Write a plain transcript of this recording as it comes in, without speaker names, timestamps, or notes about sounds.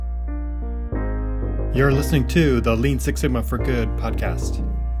You're listening to the Lean Six Sigma for Good podcast.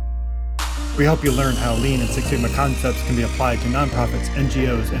 We help you learn how Lean and Six Sigma concepts can be applied to nonprofits,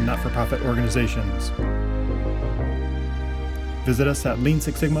 NGOs, and not-for-profit organizations. Visit us at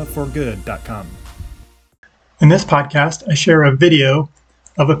leansixsigmaforgood.com. In this podcast, I share a video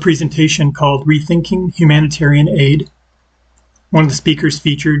of a presentation called Rethinking Humanitarian Aid. One of the speakers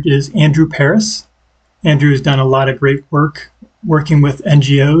featured is Andrew Paris. Andrew has done a lot of great work working with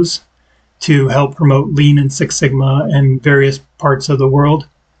NGOs to help promote Lean and Six Sigma in various parts of the world.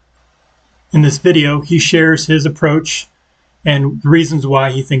 In this video, he shares his approach and the reasons why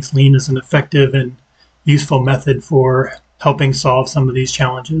he thinks Lean is an effective and useful method for helping solve some of these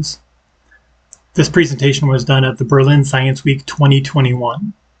challenges. This presentation was done at the Berlin Science Week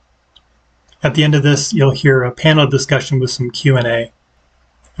 2021. At the end of this, you'll hear a panel discussion with some Q&A,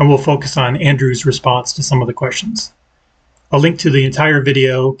 and we'll focus on Andrew's response to some of the questions. A link to the entire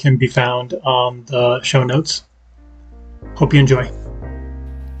video can be found on the show notes. Hope you enjoy.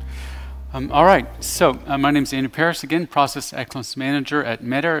 All right, so my name is Andrew Paris again, Process Excellence Manager at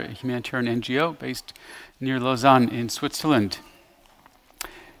MEDER, a humanitarian NGO based near Lausanne in Switzerland.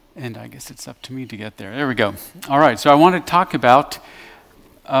 And I guess it's up to me to get there. There we go. All right, so I want to talk about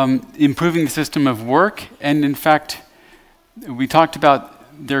improving the system of work. And in fact, we talked about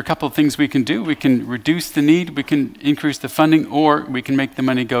there are a couple of things we can do. We can reduce the need, we can increase the funding, or we can make the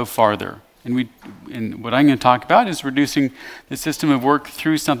money go farther. And what I'm going to talk about is reducing the system of work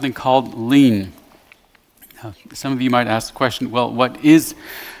through something called Lean. Now, some of you might ask the question, well, what is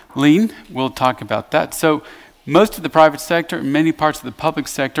Lean? We'll talk about that. So most of the private sector, many parts of the public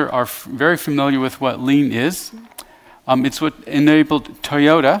sector are very familiar with what Lean is. It's what enabled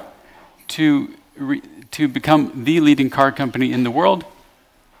Toyota to become the leading car company in the world.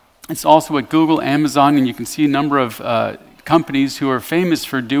 It's also what Google, Amazon, and you can see a number of companies who are famous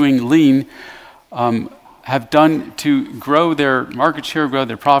for doing Lean have done to grow their market share, grow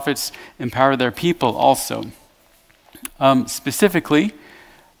their profits, empower their people also. Specifically,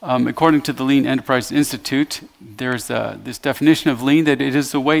 according to the Lean Enterprise Institute, there's this definition of Lean that it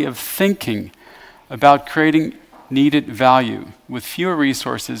is a way of thinking about creating needed value with fewer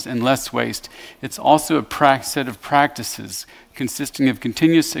resources and less waste. It's also a set of practices consisting of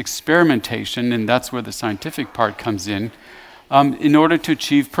continuous experimentation, and that's where the scientific part comes in order to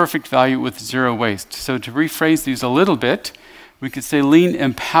achieve perfect value with zero waste. So to rephrase these a little bit, we could say Lean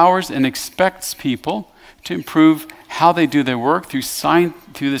empowers and expects people to improve how they do their work through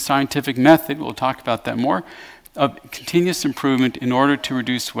the scientific method, we'll talk about that more, of continuous improvement in order to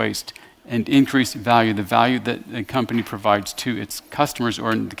reduce waste and increase value, the value that the company provides to its customers,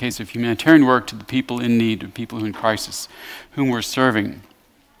 or in the case of humanitarian work, to the people in need, or people who are in crisis, whom we're serving.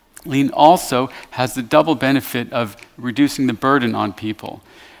 Lean also has the double benefit of reducing the burden on people.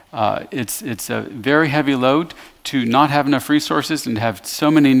 It's a very heavy load to not have enough resources and have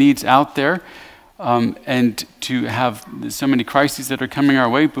so many needs out there, and to have so many crises that are coming our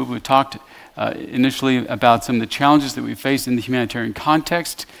way. We talked initially about some of the challenges that we face in the humanitarian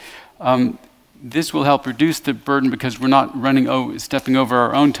context. This will help reduce the burden because we're not stepping over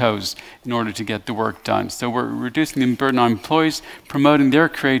our own toes in order to get the work done. So we're reducing the burden on employees, promoting their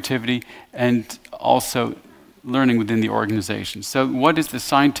creativity, and also learning within the organization. So what is the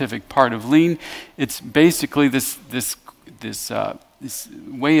scientific part of Lean? It's basically this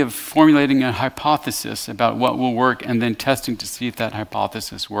way of formulating a hypothesis about what will work and then testing to see if that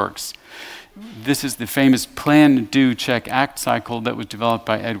hypothesis works. This is the famous plan, do, check, act cycle that was developed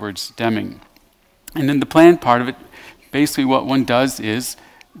by Edwards Deming. And in the plan part of it, basically what one does is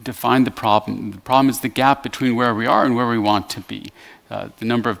define the problem. The problem is the gap between where we are and where we want to be. The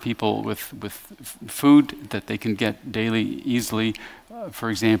number of people with food that they can get daily easily, for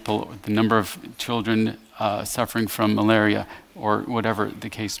example, the number of children suffering from malaria, or whatever the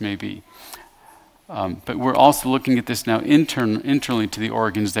case may be. But we're also looking at this now internally to the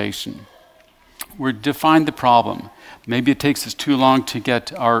organization. We define the problem. Maybe it takes us too long to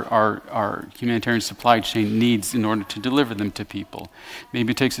get our humanitarian supply chain needs in order to deliver them to people.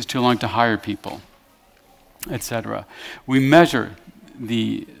 Maybe it takes us too long to hire people, etc. We measure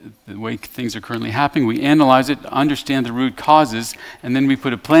the way things are currently happening. We analyze it, understand the root causes, and then we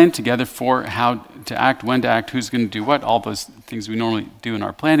put a plan together for how to act, when to act, who's going to do what, all those things we normally do in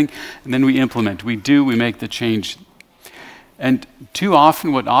our planning, and then we implement. We make the change. And too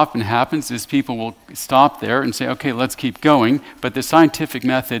often, what often happens is people will stop there and say, okay, let's keep going, but the scientific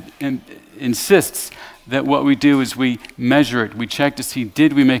method insists that what we do is we measure it. We check to see,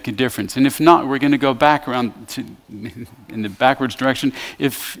 did we make a difference? And if not, we're going to go back around to in the backwards direction.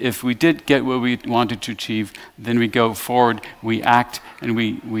 If we did get what we wanted to achieve, then we go forward, we act, and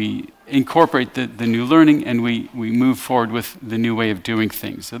we incorporate the new learning, and we move forward with the new way of doing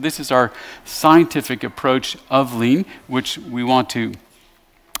things. So this is our scientific approach of Lean, which we want to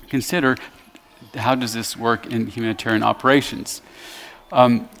consider. How does this work in humanitarian operations?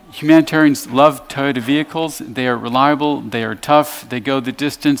 Humanitarians love Toyota vehicles. They are reliable, they are tough, they go the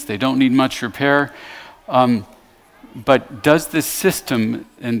distance, they don't need much repair. But does this system,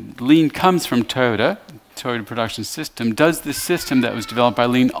 and Lean comes from Toyota Production System, does this system that was developed by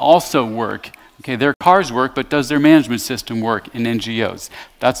Lean also work? Okay, their cars work, but does their management system work in NGOs?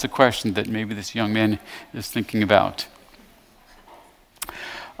 That's the question that maybe this young man is thinking about.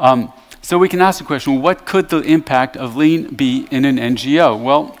 So we can ask the question, what could the impact of Lean be in an NGO?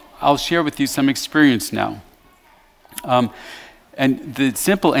 Well, I'll share with you some experience now. And the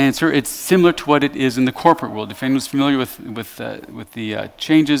simple answer, it's similar to what it is in the corporate world. If anyone's familiar with the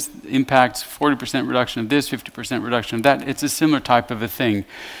changes, impacts, 40% reduction of this, 50% reduction of that, it's a similar type of a thing.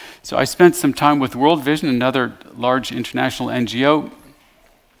 So I spent some time with World Vision, another large international NGO,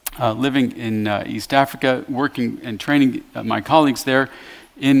 living in East Africa, working and training my colleagues there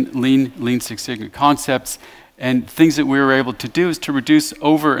in Lean Six Sigma concepts. And things that we were able to do is to reduce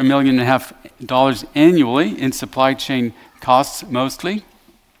over $1.5 million annually in supply chain costs mostly.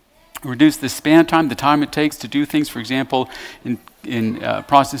 Reduce the span time, the time it takes to do things. For example, in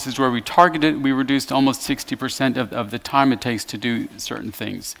processes where we targeted, we reduced almost 60% of the time it takes to do certain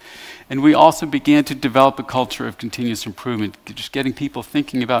things. And we also began to develop a culture of continuous improvement, just getting people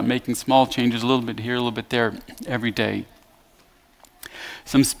thinking about making small changes, a little bit here, a little bit there, every day.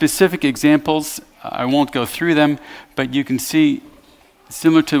 Some specific examples, I won't go through them, but you can see,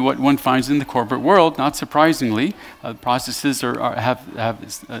 similar to what one finds in the corporate world, not surprisingly, processes have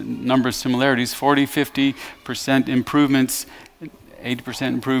a number of similarities, 40, 50% improvements, 80%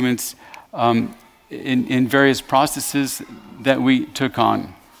 improvements in various processes that we took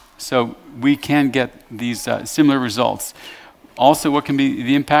on. So we can get these similar results. Also, what can be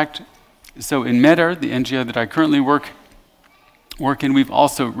the impact? So in MEDAR, the NGO that I currently work in, we've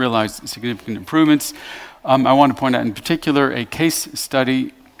also realized significant improvements. I want to point out in particular a case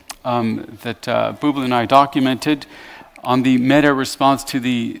study that Bubal and I documented on the MEDAR response to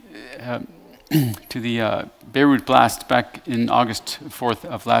the Beirut blast back in August 4th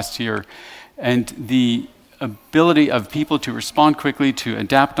of last year. And the ability of people to respond quickly, to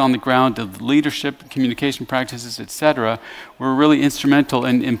adapt on the ground, the leadership, communication practices, etc., were really instrumental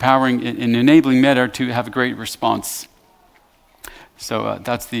in empowering, in enabling MEDAR to have a great response. So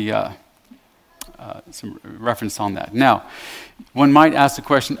that's the some reference on that. Now, one might ask the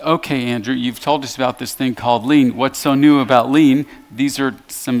question, okay, Andrew, you've told us about this thing called Lean. What's so new about Lean? These are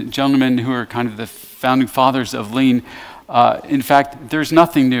some gentlemen who are kind of the founding fathers of Lean. In fact, there's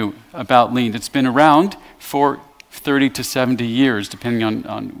nothing new about Lean. It's been around for 30 to 70 years, depending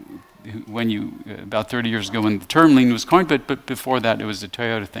on when about 30 years ago when the term Lean was coined, but before that it was a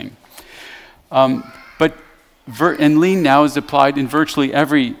Toyota thing. And Lean now is applied in virtually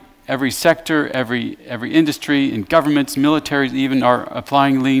every sector, every industry, in governments, militaries even are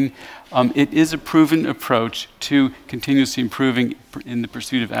applying Lean. It is a proven approach to continuously improving in the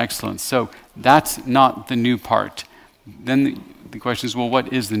pursuit of excellence. So that's not the new part. Then the question is, well,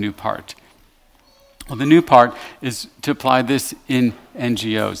 what is the new part? Well, the new part is to apply this in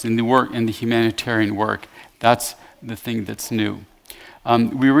NGOs, in the work, in the humanitarian work. That's the thing that's new.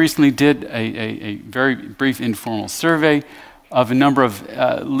 We recently did a very brief informal survey of a number of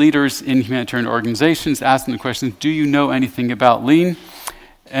leaders in humanitarian organizations, asking the question, do you know anything about Lean?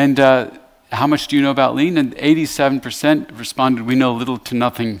 And how much do you know about Lean? And 87% responded, we know little to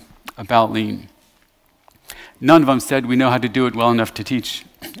nothing about Lean. None of them said we know how to do it well enough to teach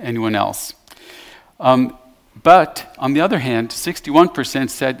anyone else. But on the other hand, 61%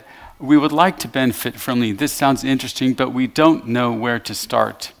 said, we would like to benefit from Lean. This sounds interesting, but we don't know where to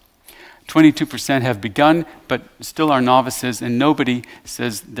start. 22% have begun, but still are novices, and nobody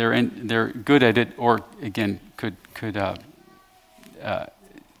says they're good at it, or again,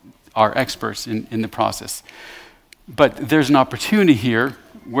 are experts in the process. But there's an opportunity here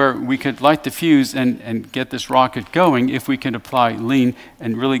where we could light the fuse and get this rocket going if we can apply Lean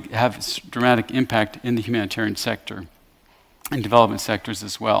and really have dramatic impact in the humanitarian sector and development sectors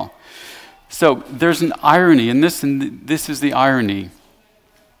as well. So there's an irony in this, and this is the irony.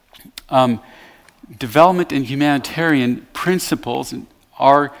 Development and humanitarian principles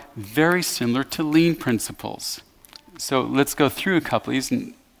are very similar to Lean principles. So let's go through a couple of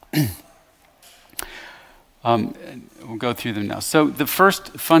these. And we'll go through them now. So the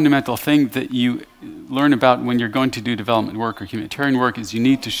first fundamental thing that you learn about when you're going to do development work or humanitarian work is you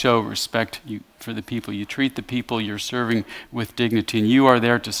need to show respect for the people. You treat the people you're serving with dignity, and you are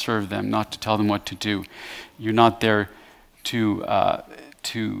there to serve them, not to tell them what to do. You're not there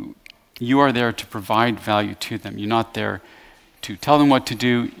you are there to provide value to them. You're not there to tell them what to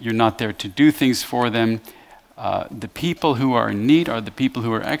do. You're not there to do things for them. The people who are in need are the people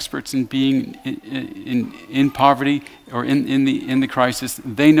who are experts in being in poverty or in the crisis.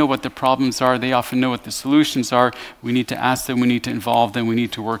 They know what the problems are. They often know what the solutions are. We need to ask them. We need to involve them. We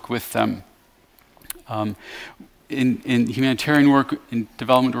need to work with them. In humanitarian work, in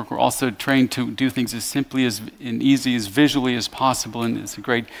development work, we're also trained to do things as simply and easy as visually as possible. And it's a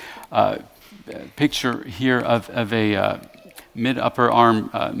great picture here of a mid-upper arm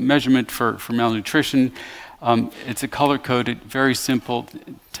measurement for malnutrition. It's a color-coded, very simple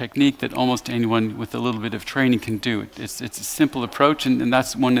technique that almost anyone with a little bit of training can do. It's a simple approach, and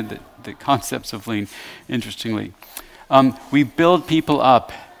that's one of the concepts of Lean, interestingly. We build people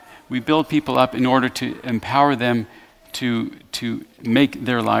up. We build people up in order to empower them to make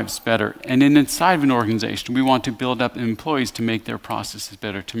their lives better. And inside of an organization, we want to build up employees to make their processes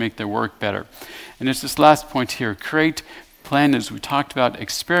better, to make their work better. And it's this last point here: create, plan, as we talked about,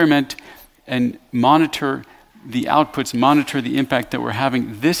 experiment, and monitor the outputs, monitor the impact that we're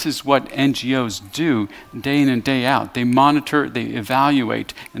having. This is what NGOs do day in and day out. They monitor, they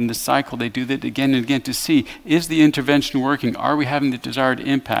evaluate, in the cycle they do that again and again to see, is the intervention working? Are we having the desired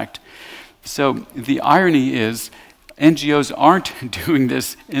impact? So the irony is, NGOs aren't doing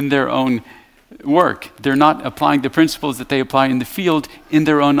this in their own work. They're not applying the principles that they apply in the field in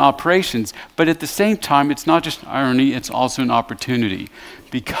their own operations. But at the same time, it's not just irony, it's also an opportunity.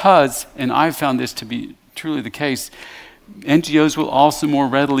 Because, and I've found this to be truly the case, NGOs will also more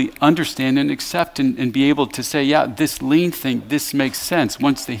readily understand and accept and be able to say, yeah, this Lean thing, this makes sense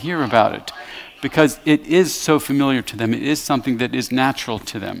once they hear about it. Because it is so familiar to them. It is something that is natural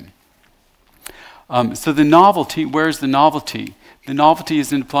to them. So the novelty, where's the novelty? The novelty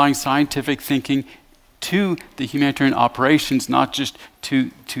is in applying scientific thinking to the humanitarian operations, not just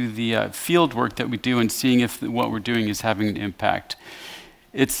to the field work that we do and seeing if what we're doing is having an impact.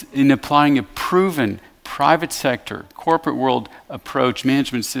 It's in applying a proven private sector, corporate world approach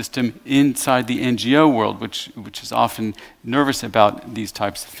management system inside the NGO world, which is often nervous about these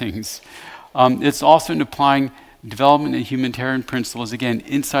types of things. It's also in applying development and humanitarian principles, again,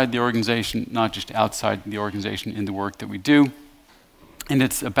 inside the organization, not just outside the organization in the work that we do. And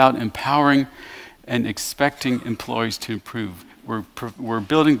it's about empowering and expecting employees to improve. We're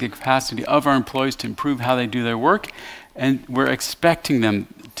building the capacity of our employees to improve how they do their work, and we're expecting them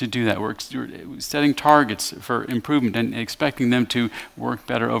to do that. We're setting targets for improvement and expecting them to work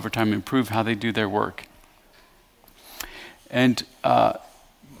better over time, improve how they do their work. And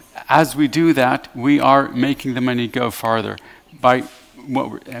as we do that, we are making the money go farther. By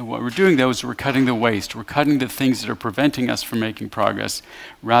what we're doing, though, is we're cutting the waste. We're cutting the things that are preventing us from making progress,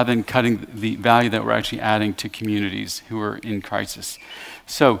 rather than cutting the value that we're actually adding to communities who are in crisis.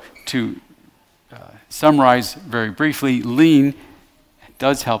 So to summarize very briefly, Lean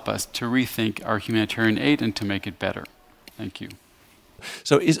does help us to rethink our humanitarian aid and to make it better. Thank you.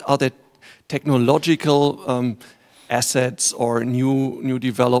 So are there technological assets or new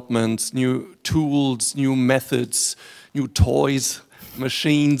developments, new tools, new methods, new toys,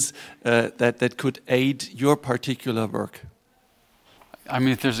 machines that could aid your particular work? I mean,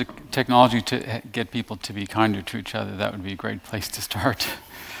 if there's a technology to get people to be kinder to each other, that would be a great place to start.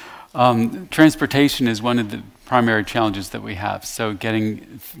 Transportation is one of the primary challenges that we have. So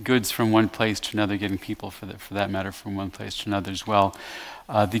getting goods from one place to another, getting people, for that matter, from one place to another as well.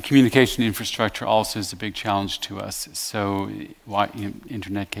 The communication infrastructure also is a big challenge to us. So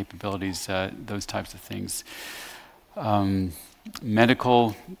internet capabilities, those types of things.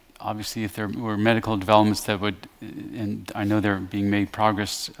 Medical, obviously, if there were medical developments that would, and I know they're being made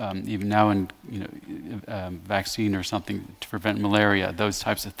progress even now in vaccine or something to prevent malaria, those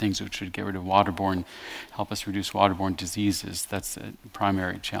types of things which would get rid of help us reduce waterborne diseases. That's a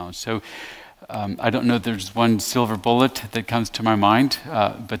primary challenge. So I don't know if there's one silver bullet that comes to my mind,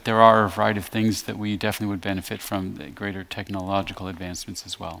 but there are a variety of things that we definitely would benefit from the greater technological advancements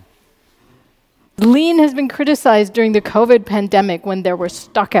as well. Lean has been criticized during the COVID pandemic when there were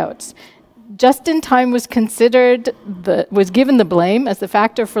stockouts. Just-in-time was given the blame as the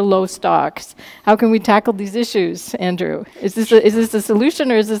factor for low stocks. How can we tackle these issues, Andrew? Is this a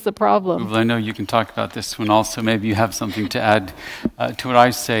solution or is this the problem? Well, I know you can talk about this one also. Maybe you have something to add to what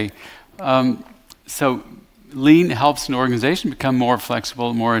I say. So Lean helps an organization become more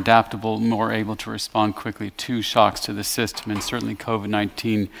flexible, more adaptable, more able to respond quickly to shocks to the system. And certainly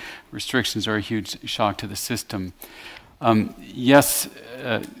COVID-19 restrictions are a huge shock to the system. Yes,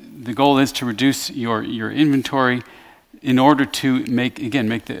 the goal is to reduce your inventory in order to make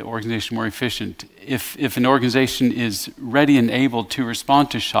the organization more efficient. If an organization is ready and able to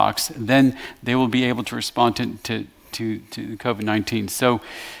respond to shocks, then they will be able to respond to COVID-19. So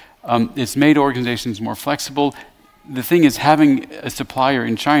it's made organizations more flexible. The thing is, having a supplier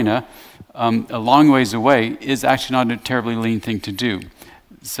in China a long ways away is actually not a terribly lean thing to do.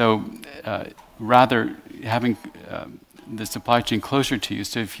 So rather having the supply chain closer to you.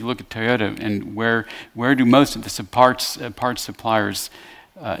 So if you look at Toyota and where do most of the parts suppliers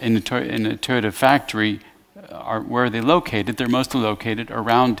in a Toyota factory where are they located? They're mostly located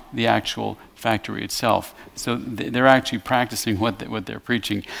around the actual factory itself. So they're actually practicing what they're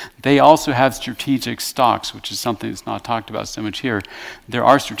preaching. They also have strategic stocks, which is something that's not talked about so much here. There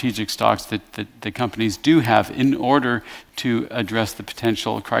are strategic stocks that the companies do have in order to address the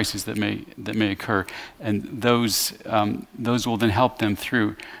potential crises that may occur, and those will then help them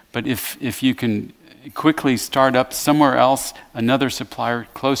through. But if you can quickly start up somewhere else, another supplier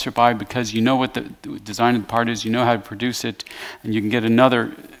closer by, because you know what the design of the part is, you know how to produce it, and you can get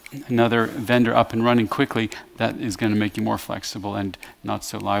another vendor up and running quickly, that is going to make you more flexible and not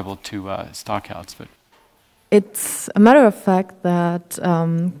so liable to stockouts. But it's a matter of fact that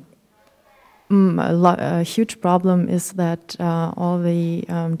a huge problem is that all the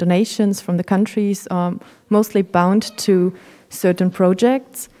donations from the countries are mostly bound to certain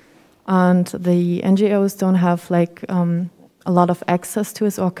projects, and the NGOs don't have a lot of access to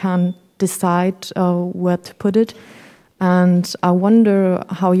it or can't decide where to put it. And I wonder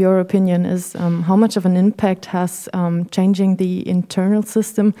how your opinion is, how much of an impact has changing the internal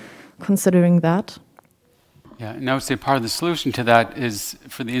system, considering that? Yeah, and I would say part of the solution to that is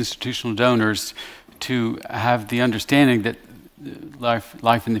for the institutional donors to have the understanding that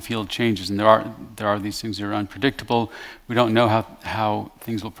life in the field changes, and there are these things that are unpredictable. We don't know how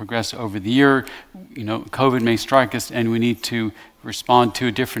things will progress over the year. COVID may strike us, and we need to respond to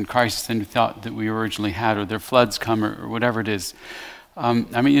a different crisis than we thought that we originally had, or there floods come, or whatever it is.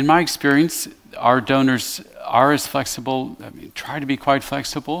 In my experience, our donors are as flexible. Try to be quite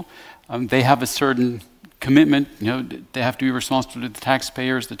flexible. They have a certain commitment. They have to be responsible to the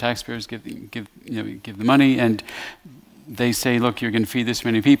taxpayers. The taxpayers give the money, and they say, look, you're going to feed this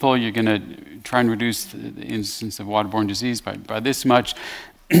many people, you're going to try and reduce the incidence of waterborne disease by this much,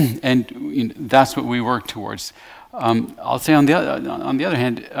 and that's what we work towards. I'll say on the other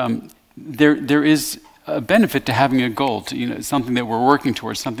hand, there is a benefit to having a goal, something that we're working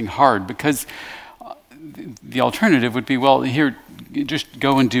towards, something hard, because the alternative would be, well, here, just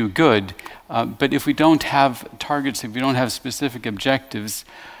go and do good. But if we don't have targets, if we don't have specific objectives,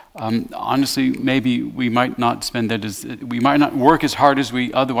 honestly, maybe we might not we might not work as hard as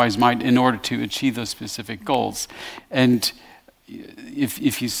we otherwise might in order to achieve those specific goals. And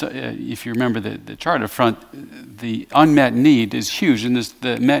if you remember the chart up front, the unmet need is huge, and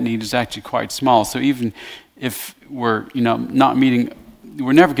the met need is actually quite small. So even if we're not meeting,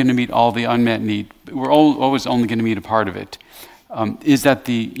 we're never going to meet all the unmet need. We're always only going to meet a part of it. Is that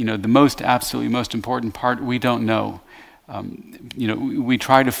the absolutely most important part? We don't know. We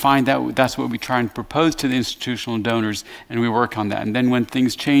try to find that. That's what we try and propose to the institutional donors, and we work on that. And then when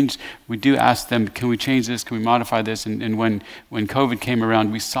things change, we do ask them, can we change this? Can we modify this? And when COVID came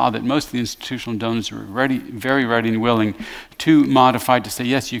around, we saw that most of the institutional donors were very ready and willing to modify, to say,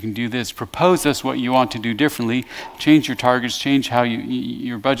 yes, you can do this. Propose us what you want to do differently. Change your targets. Change how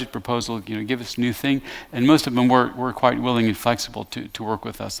your budget proposal. Give us a new thing. And most of them were quite willing and flexible to work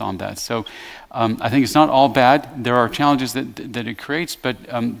with us on that. So I think it's not all bad. There are challenges that it creates, but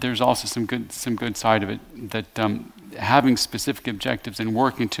there's also some good side of it. That having specific objectives and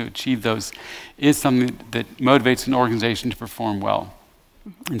working to achieve those is something that motivates an organization to perform well,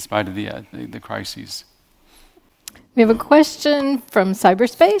 in spite of the crises. We have a question from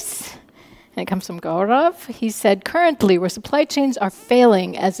cyberspace, and it comes from Gaurav. He said, currently, where supply chains are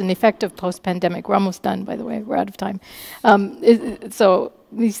failing as an effect of post-pandemic, we're almost done, by the way, we're out of time. So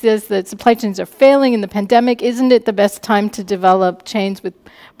he says that supply chains are failing in the pandemic. Isn't it the best time to develop chains with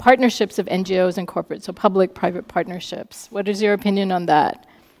partnerships of NGOs and corporates, so public-private partnerships? What is your opinion on that?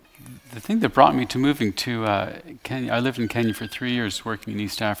 The thing that brought me to moving to Kenya, I lived in Kenya for 3 years working in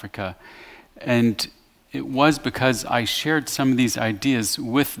East Africa, and it was because I shared some of these ideas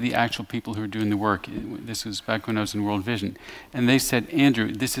with the actual people who were doing the work. This was back when I was in World Vision. And they said,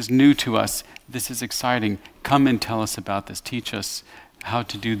 Andrew, this is new to us. This is exciting. Come and tell us about this. Teach us how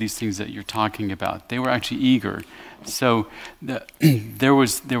to do these things that you're talking about. They were actually eager. So there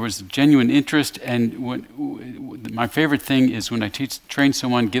was genuine interest, and my favorite thing is when I train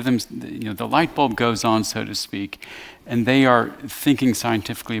someone, give them, the light bulb goes on, so to speak, and they are thinking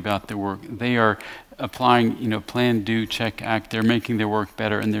scientifically about their work. They are applying, plan, do, check, act. They're making their work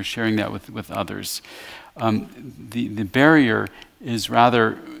better, and they're sharing that with others. The barrier is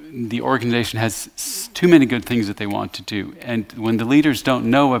rather the organization has too many good things that they want to do. And when the leaders don't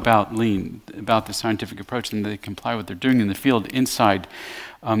know about Lean, about the scientific approach, and they comply with what they're doing in the field inside,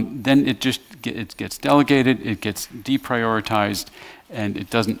 then it gets delegated, it gets deprioritized, and it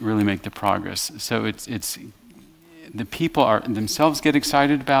doesn't really make the progress. So it's the people themselves get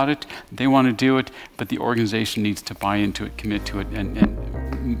excited about it, they want to do it, but the organization needs to buy into it, commit to it,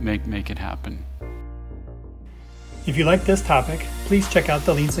 and make it happen. If you like this topic, please check out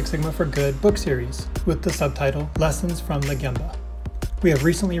the Lean Six Sigma for Good book series with the subtitle Lessons from the Gemba. We have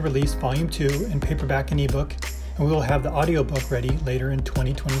recently released Volume 2 in paperback and ebook, and we will have the audiobook ready later in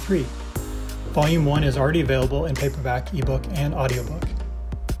 2023. Volume 1 is already available in paperback, ebook, and audiobook.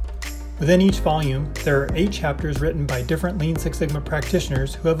 Within each volume, there are 8 chapters written by different Lean Six Sigma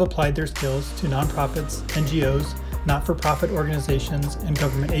practitioners who have applied their skills to nonprofits, NGOs, not-for-profit organizations, and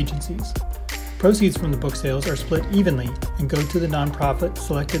government agencies. Proceeds from the book sales are split evenly and go to the nonprofit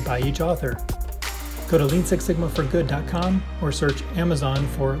selected by each author. Go to lean6sigmaforgood.com or search Amazon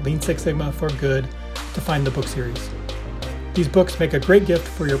for Lean Six Sigma for Good to find the book series. These books make a great gift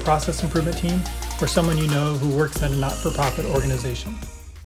for your process improvement team or someone you know who works at a not-for-profit organization.